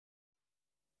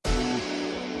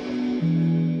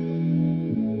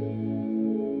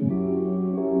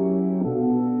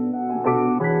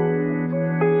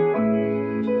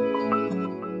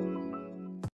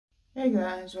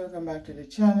guys, welcome back to the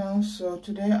channel. So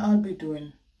today I'll be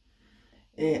doing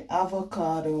a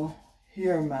avocado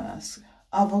hair mask,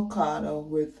 avocado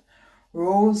with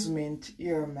rose mint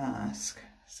ear mask.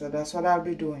 So that's what I'll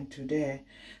be doing today.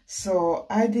 So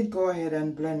I did go ahead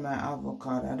and blend my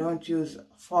avocado. I don't use a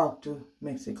fork to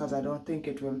mix it because I don't think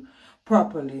it will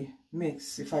properly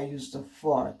mix if I use the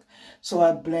fork. So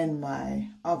I blend my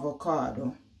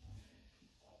avocado.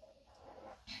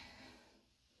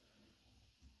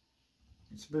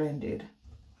 It's blended,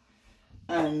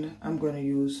 and I'm going to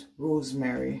use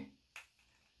rosemary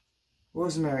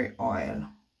oil.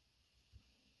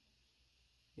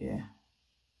 Yeah,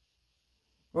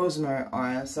 rosemary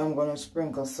oil. So I'm going to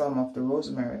sprinkle some of the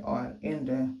rosemary oil in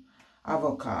the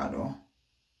avocado,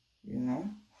 you know.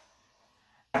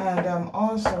 And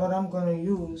also what I'm going to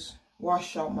use,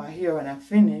 wash out my hair when I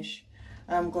finish.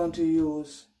 I'm going to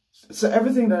use, so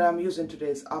everything that I'm using today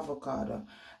is avocado.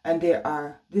 And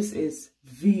this is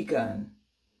vegan,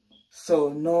 so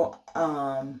no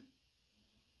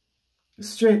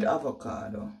straight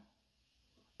avocado,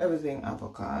 everything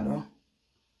avocado.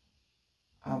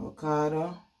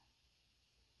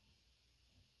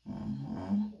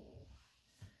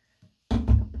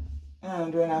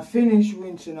 And when I finish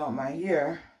rinsing out my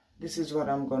hair, this is what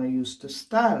I'm going to use to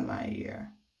style my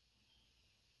hair.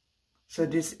 So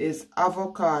this is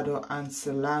avocado and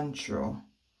cilantro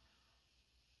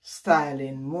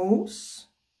styling mousse,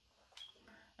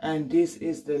 and this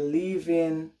is the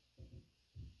leave-in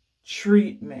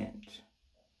treatment.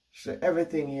 So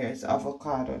everything here is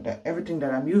avocado. Everything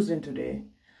that I'm using today,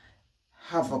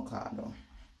 avocado.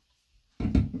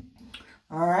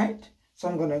 All right, so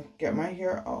I'm gonna get my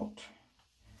hair out.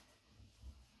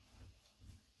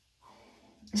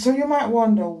 So you might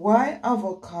wonder, why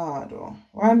avocado?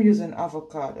 Why I'm using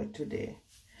avocado today?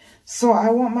 So I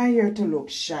want my hair to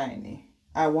look shiny.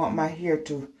 I want my hair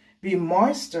to be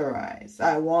moisturized.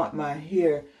 I want my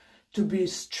hair to be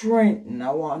strengthened.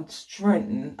 I want to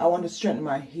strengthen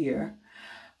my hair.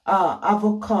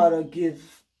 Avocado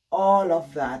gives all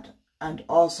of that, and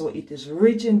also it is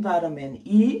rich in vitamin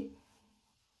E,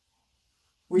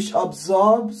 which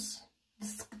absorbs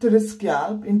into the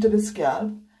scalp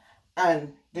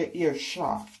and the ear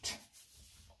shaft.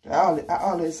 I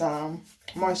always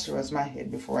moisturize my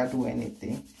head before I do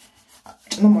anything.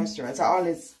 No moisturize. I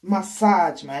always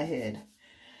massage my head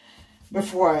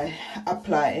before I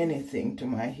apply anything to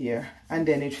my hair, and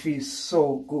then it feels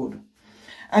so good.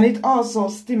 And it also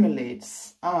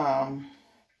stimulates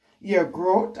hair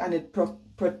growth, and it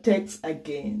protects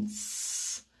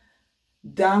against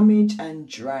damage and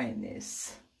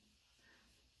dryness.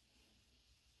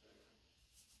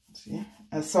 See?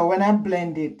 And so when I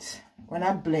blend it,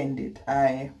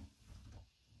 I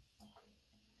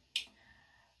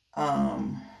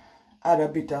add a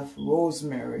bit of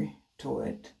rosemary to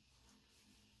it,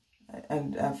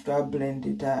 and after I blend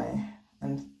it,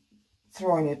 and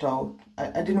throwing it out,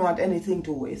 I didn't want anything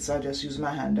to waste, so I just use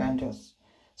my hand and just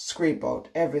scrape out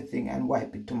everything and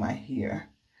wipe it to my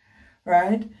hair,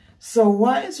 right? So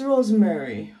why is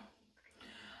rosemary?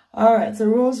 All right, so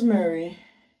rosemary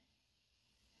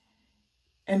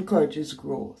encourages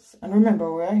growth, and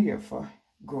remember, we're here for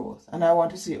growth, and I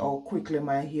want to see how quickly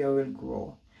my hair will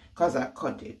grow, because I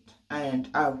cut it. And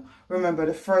I remember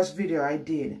the first video I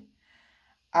did,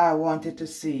 I wanted to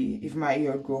see if my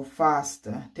hair would grow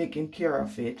faster taking care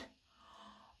of it,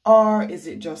 or is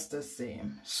it just the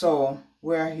same. So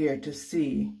we're here to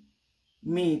see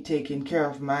me taking care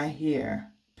of my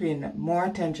hair, paying more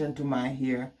attention to my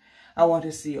hair. I want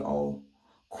to see how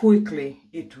quickly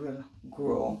it will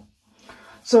grow.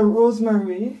 So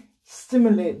rosemary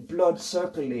stimulates blood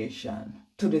circulation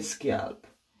to the scalp.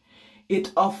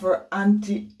 It offers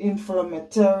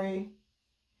anti-inflammatory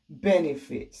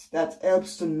benefits that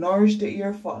helps to nourish the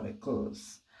hair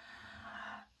follicles.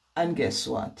 And guess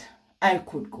what? I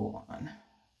could go on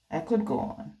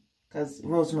because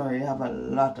rosemary have a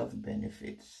lot of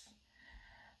benefits.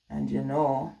 And you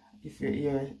know, if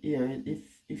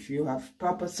you have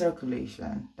proper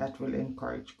circulation, that will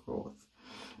encourage growth.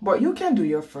 But you can do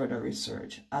your further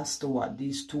research as to what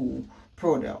these two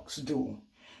products do.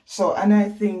 So, and I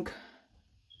think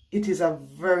it is a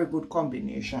very good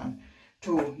combination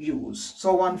to use.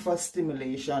 So one for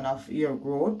stimulation of hair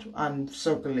growth and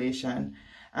circulation,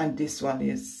 and this one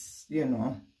is, you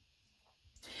know,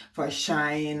 for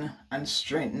shine and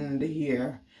strengthen the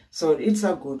hair. So it's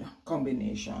a good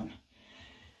combination.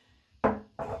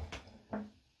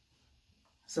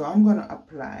 So I'm gonna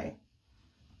apply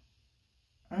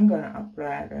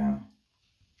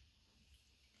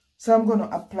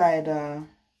the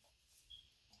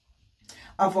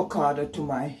avocado to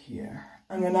my hair.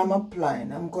 And when I'm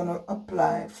applying, I'm going to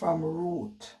apply from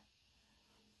root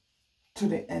to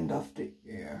the end of the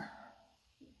ear.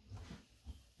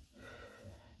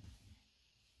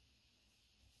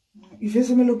 If you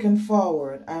see me looking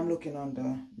forward, I'm looking on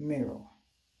the mirror.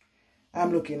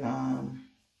 I'm looking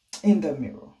in the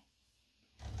mirror.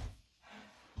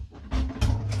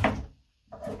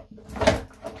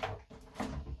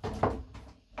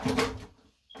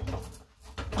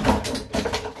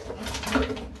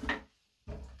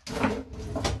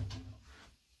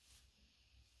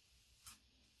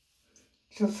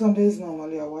 So Sunday is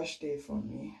normally a wash day for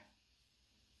me.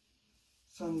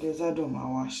 Sundays I do my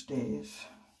wash days.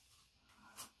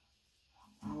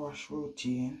 I wash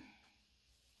routine.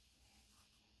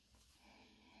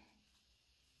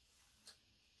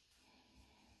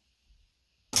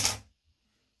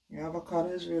 Your avocado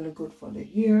is really good for the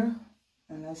hair.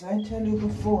 And as I tell you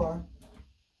before,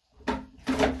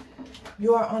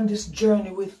 you are on this journey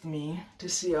with me to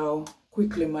see how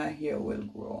quickly my hair will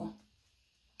grow.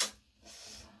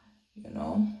 You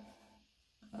know,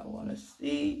 I want to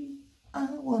see, I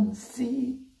want to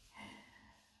see,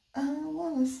 I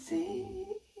want to see.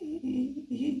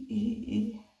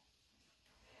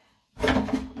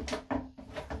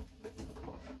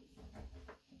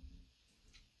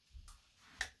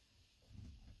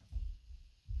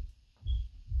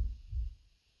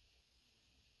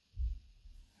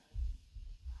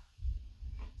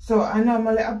 So I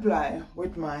normally apply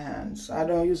with my hands. I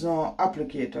don't use no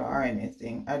applicator or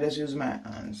anything. I just use my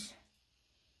hands.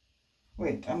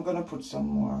 Wait, I'm gonna put some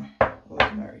more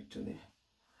rosemary to it.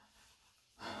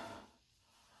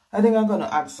 I think I'm gonna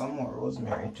add some more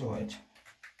rosemary to it.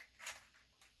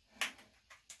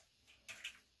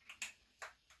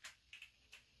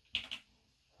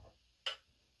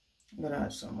 I'm gonna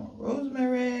add some more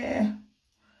rosemary.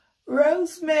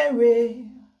 Rosemary.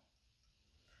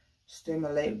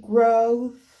 Stimulate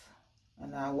growth,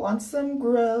 and I want some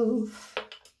growth.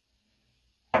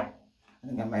 I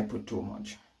think I might put too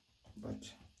much,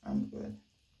 but I'm good.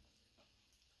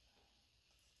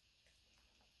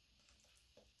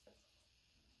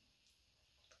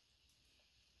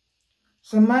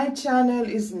 So my channel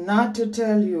is not to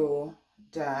tell you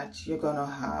that you're gonna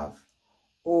have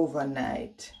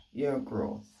overnight hair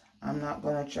growth. I'm not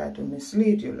gonna try to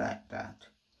mislead you like that.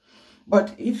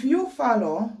 But if you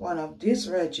follow one of this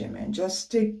regimen, just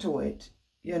stick to it,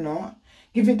 you know.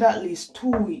 Give it at least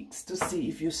 2 weeks to see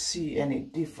if you see any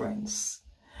difference.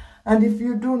 And if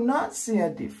you do not see a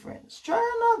difference, try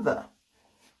another.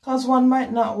 Because one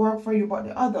might not work for you, but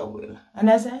the other will. And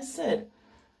as I said,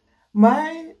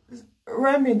 my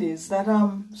remedies that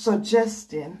I'm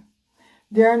suggesting,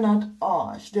 they're not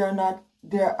harsh.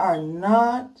 There are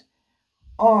not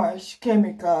harsh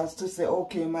chemicals to say,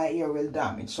 okay, my hair will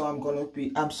damage, so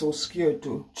I'm so scared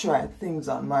to try things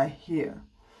on my hair.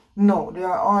 No, they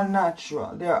are all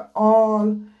natural. They are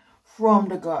all from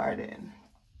the garden.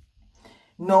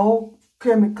 No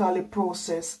chemically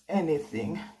processed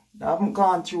anything. They haven't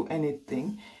gone through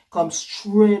anything. Comes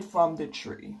straight from the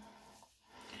tree.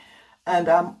 And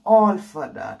I'm all for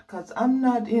that, because I'm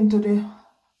not into the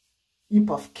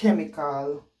heap of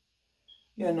chemical,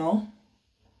 you know.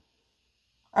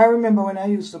 I remember when I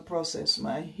used to process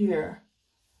my hair,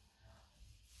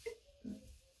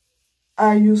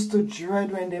 I used to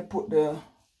dread when they put the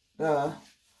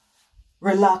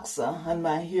relaxer on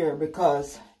my hair,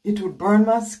 because it would burn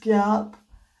my scalp.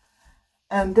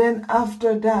 And then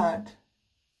after that,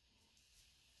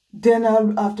 then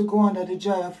I'll have to go under the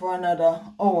dryer for another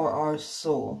hour or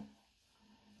so.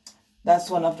 That's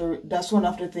one of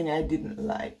the things I didn't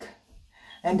like.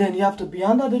 And then you have to be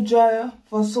under the dryer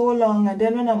for so long. And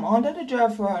then when I'm under the dryer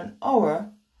for an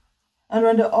hour, and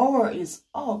when the hour is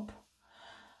up,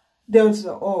 they'll say,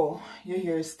 oh, your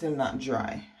hair is still not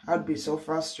dry. I'd be so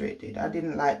frustrated. I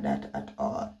didn't like that at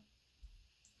all.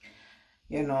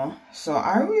 You know, so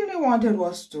I really wanted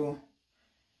was to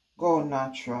go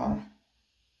natural.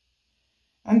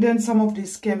 And then some of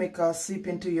these chemicals seep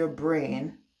into your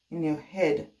brain, in your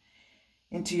head,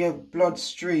 into your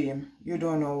bloodstream. You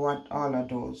don't know what all of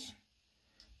those.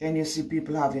 Then you see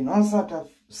people having all sorts of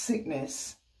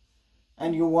sickness,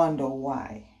 and you wonder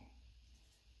why.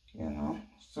 You know,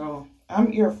 so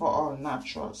I'm here for all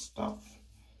natural stuff.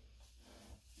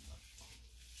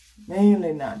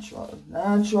 Mainly natural.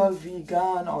 Natural,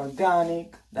 vegan,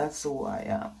 organic. That's who I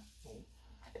am.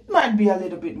 It might be a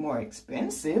little bit more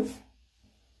expensive,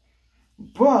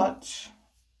 but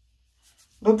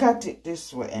look at it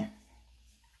this way.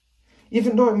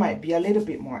 Even though it might be a little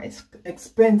bit more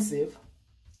expensive,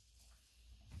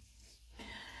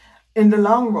 in the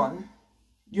long run,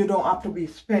 you don't have to be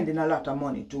spending a lot of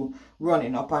money to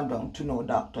running up and down to no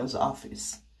doctor's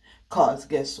office. Cause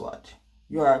guess what?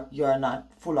 You're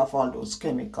not full of all those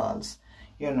chemicals,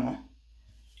 you know,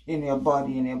 in your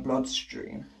body, in your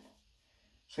bloodstream.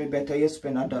 So you better you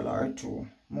spend $1 or $2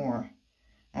 more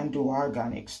and do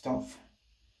organic stuff,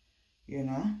 you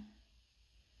know.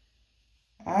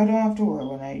 I don't have to worry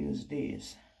when I use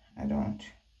these. I don't.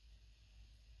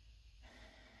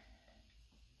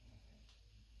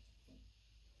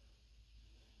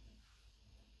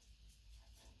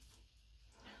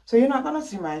 So you're not going to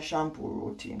see my shampoo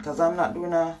routine because I'm not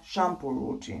doing a shampoo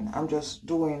routine. I'm just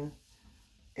doing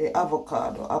a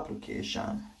avocado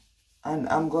application. And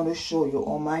I'm going to show you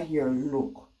how my hair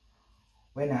look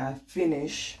when I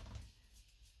finish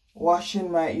washing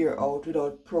my hair out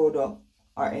without product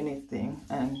or anything.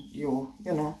 And you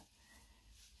know,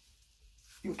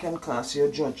 you can cast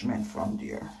your judgment from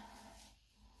there.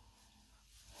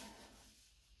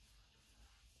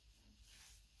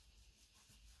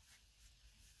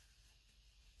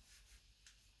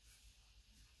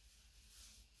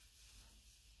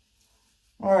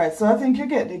 Alright, so I think you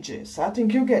get the gist. I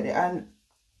think you get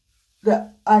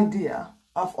the idea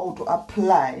of how to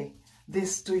apply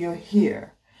this to your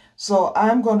hair. So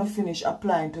I'm going to finish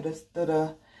applying to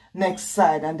the next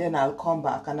side, and then I'll come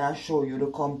back and I'll show you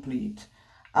the complete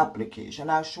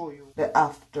application. I'll show you the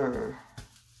after.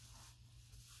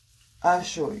 I'll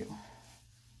show you.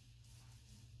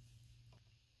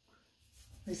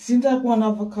 It seems like one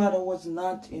avocado was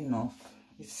not enough.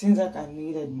 It seems like I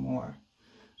needed more.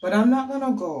 But I'm not going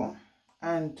to go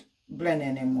and blend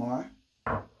anymore.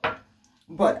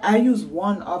 But I use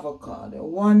one avocado,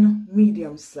 one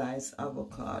medium-sized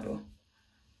avocado.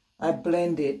 I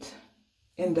blend it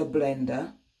in the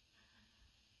blender,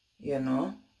 you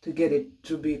know, to get it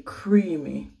to be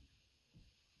creamy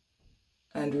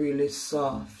and really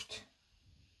soft.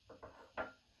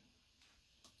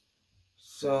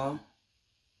 So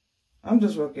I'm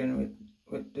just working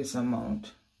with this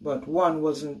amount. But one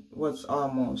was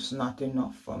almost not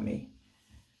enough for me.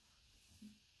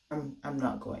 I'm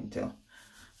not going to.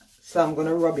 So I'm going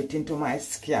to rub it into my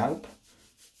scalp.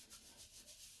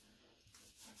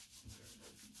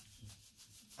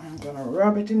 I'm going to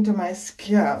rub it into my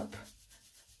scalp.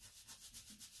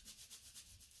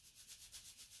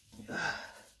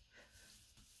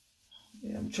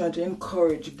 Yeah, I'm trying to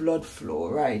encourage blood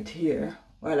flow right here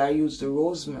while I use the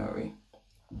rosemary.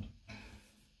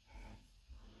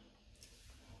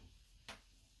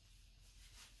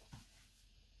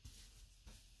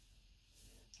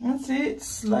 And see,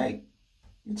 it's like,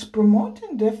 it's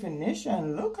promoting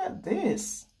definition. Look at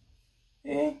this.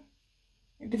 Eh?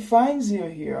 It defines your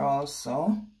hair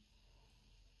also.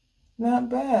 Not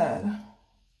bad.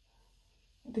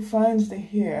 It defines the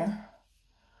hair.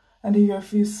 And the hair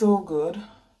feels so good.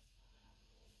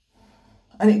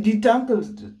 And it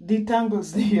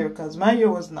detangles the hair, because my hair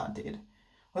was knotted.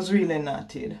 Was really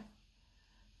knotted.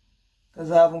 Because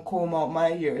I haven't combed out my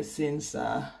hair since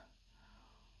I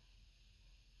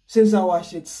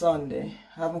washed it Sunday.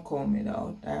 I haven't combed it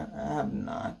out. I have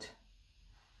not.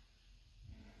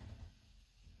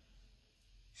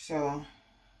 So,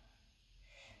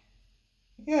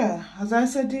 yeah, as I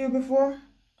said to you before,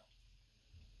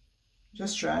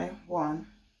 just try one.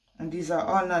 And these are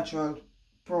all natural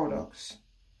products.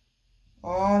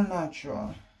 All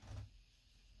natural.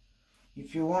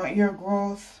 If you want your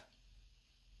growth,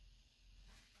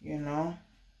 you know,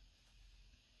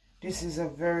 this is a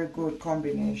very good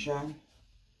combination.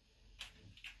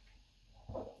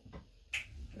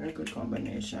 Very good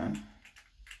combination.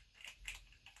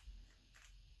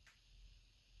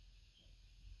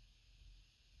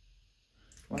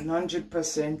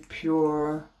 %100%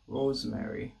 pure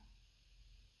rosemary.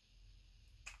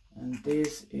 And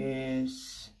this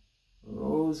is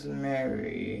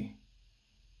rosemary.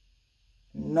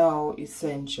 No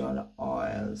essential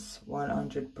oils.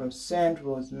 100%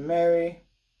 rosemary.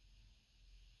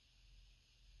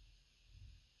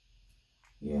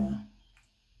 Yeah.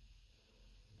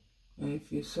 And it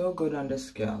feels so good on the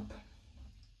scalp.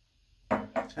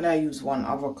 And I use one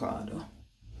avocado.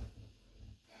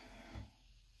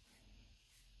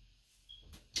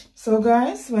 So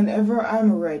guys, whenever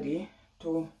I'm ready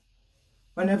to,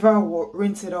 whenever I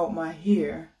rinse it out my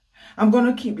hair, I'm going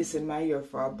to keep this in my hair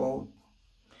for about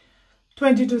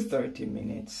 20 to 30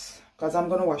 minutes. Because I'm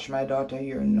going to wash my daughter's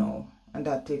hair now. And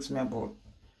that takes me about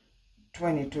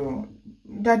 30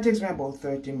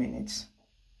 minutes.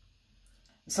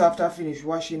 So after I finish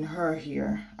washing her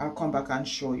hair, I'll come back and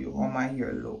show you how my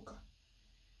hair look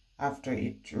after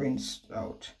it rinsed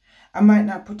out. I might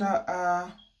not put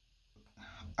a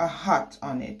hat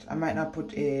on it. I might not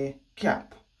put a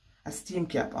cap a steam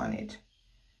cap on it.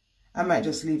 I might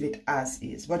just leave it as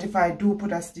is. But if I do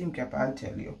put a steam cap, I'll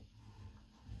tell you.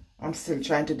 I'm still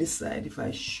trying to decide if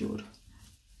I should.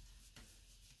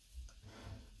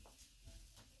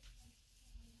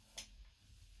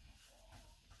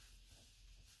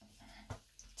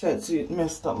 Try to see it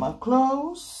messed up my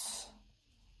clothes.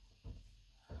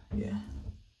 Yeah.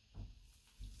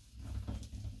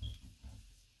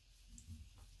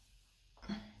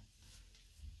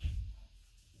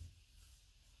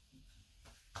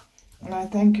 And I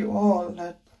thank you all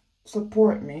that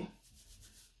support me.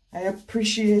 I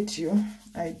appreciate you.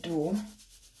 I do.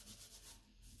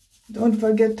 Don't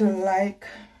forget to like,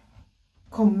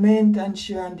 comment, and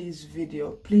share on this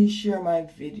video. Please share my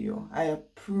video. I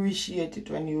appreciate it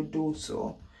when you do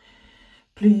so.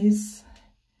 Please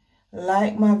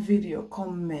like my video,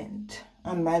 comment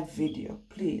on my video.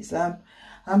 Please.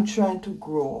 I'm trying to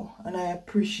grow and I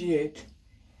appreciate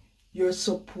your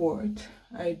support.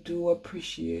 I do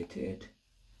appreciate it.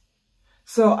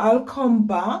 So I'll come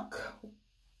back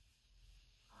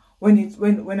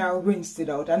when I rinse it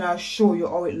out, and I'll show you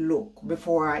how it look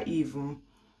before I even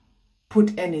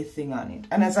put anything on it.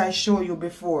 And as I show you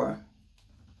before,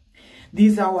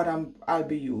 these are what I'll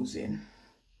be using: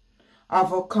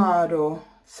 avocado,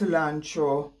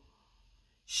 cilantro,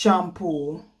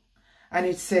 shampoo, and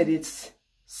it said it's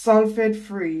sulfate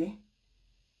free,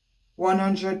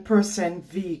 100%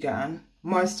 vegan,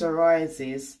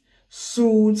 moisturizes,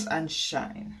 soothes and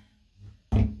shine.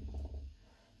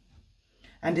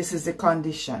 And this is the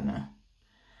conditioner.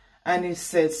 And it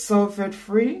says sulfate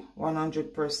free,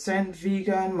 100%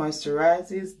 vegan,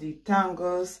 moisturizes,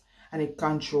 detangles, and it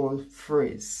controls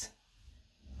frizz.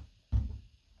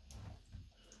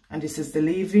 And this is the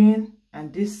leave-in.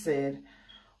 And this said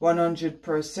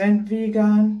 100%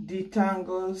 vegan,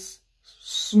 detangles,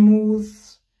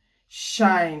 smooths,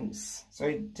 shines.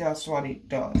 So that's what it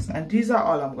does. And these are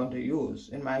all I'm going to use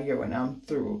in my hair when I'm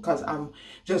through, because I'm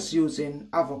just using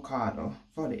avocado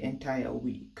for the entire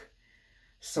week.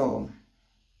 So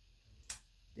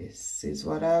this is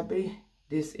what I'll be.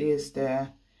 This is the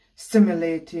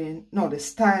the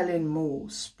styling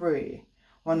mousse spray,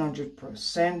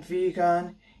 100%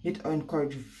 vegan. It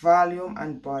encourages volume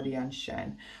and body and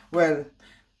shine. Well,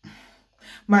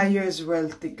 my hair is well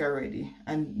thick already,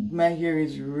 and my hair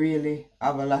is really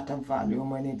have a lot of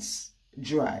volume when it's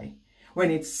dry,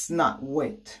 when it's not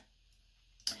wet.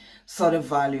 So the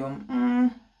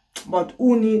volume, but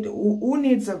who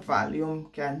needs a volume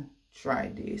can try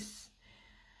this.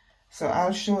 So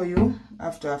I'll show you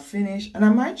after I finish, and I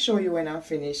might show you when I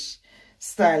finish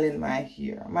styling my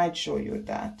hair. I might show you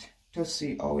that to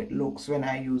see how it looks when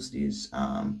I use these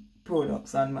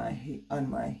products on my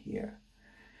hair.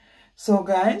 So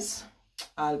guys,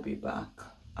 I'll be back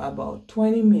about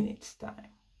 20 minutes time.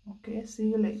 Okay, see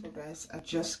you later. So guys, I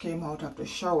just came out of the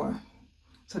shower.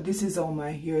 So this is how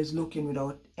my hair is looking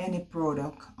without any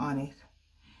product on it.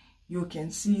 You can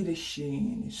see the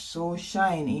sheen. It's so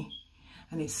shiny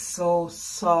and it's so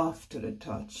soft to the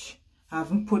touch. I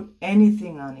haven't put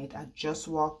anything on it. I just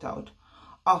walked out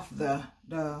of the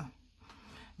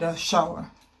shower.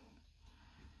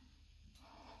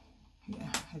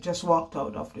 Yeah, I just walked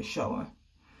out of the shower.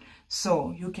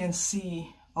 So you can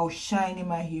see how shiny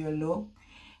my hair look.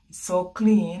 It's so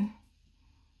clean.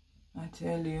 I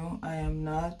tell you, I am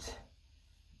not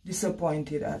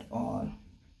disappointed at all.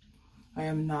 I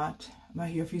am not. My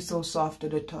hair feels so soft to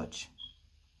the touch.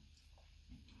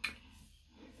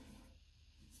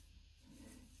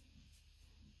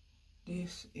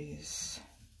 This is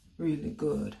really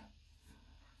good.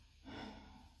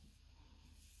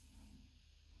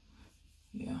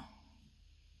 Yeah.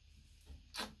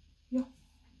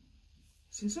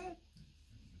 This is it.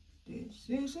 This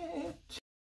is it.